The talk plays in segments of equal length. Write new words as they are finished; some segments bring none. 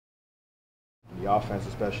the offense,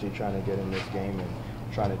 especially trying to get in this game and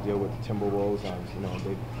trying to deal with the Timberwolves. You know,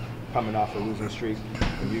 they're coming off a losing streak,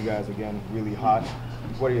 and you guys again really hot.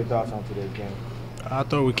 What are your thoughts on today's game? I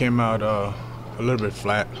thought we came out a little bit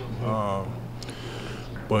flat,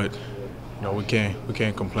 but you know we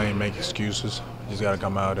can't complain, make excuses. Just got to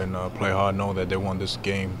come out and play hard, know that they won this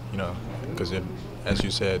game. You know, because as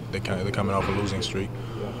you said, they're coming off a losing streak.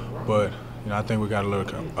 But you know, I think we got a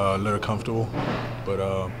little comfortable, but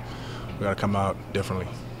we got to come out differently.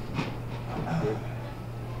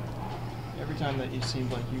 Every time that it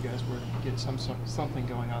seemed like you guys were getting something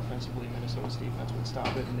going offensively, Minnesota's defense would stop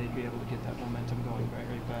it, and they'd be able to get that momentum going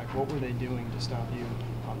right back. What were they doing to stop you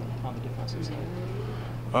on the defensive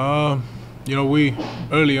side? You know, we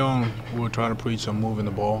early on we were trying to preach some moving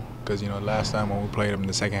the ball because you know last time when we played them in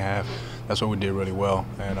the second half, that's what we did really well,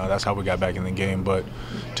 and that's how we got back in the game. But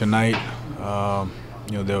tonight,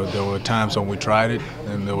 you know, there were times when we tried it,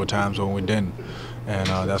 and there were times when we didn't, and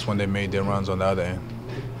that's when they made their runs on the other end.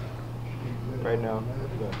 Right now,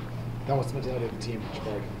 yeah. That was the mentality of the team. Jabari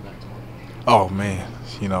coming back tomorrow. Oh man,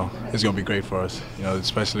 you know it's gonna be great for us. You know,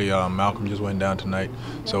 especially Malcolm just went down tonight,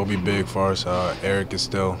 so it'll be big for us. Eric is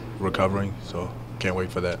still recovering, so can't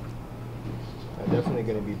wait for that. Definitely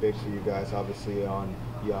going to be big for you guys. Obviously, on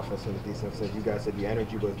the offense and the defense, you guys said the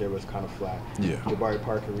energy was there was kind of flat. Yeah. Jabari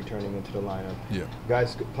Parker returning into the lineup. Yeah.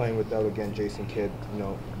 Guys playing without again Jason Kidd, you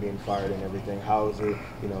know, being fired and everything. How has it,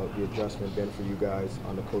 you know, the adjustment been for you guys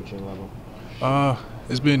on the coaching level?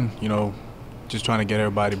 It's been, you know, just trying to get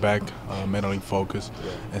everybody back mentally focused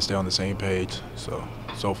and stay on the same page.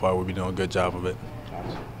 So far we've been doing a good job of it.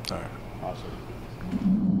 Awesome. All right.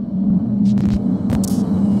 Awesome.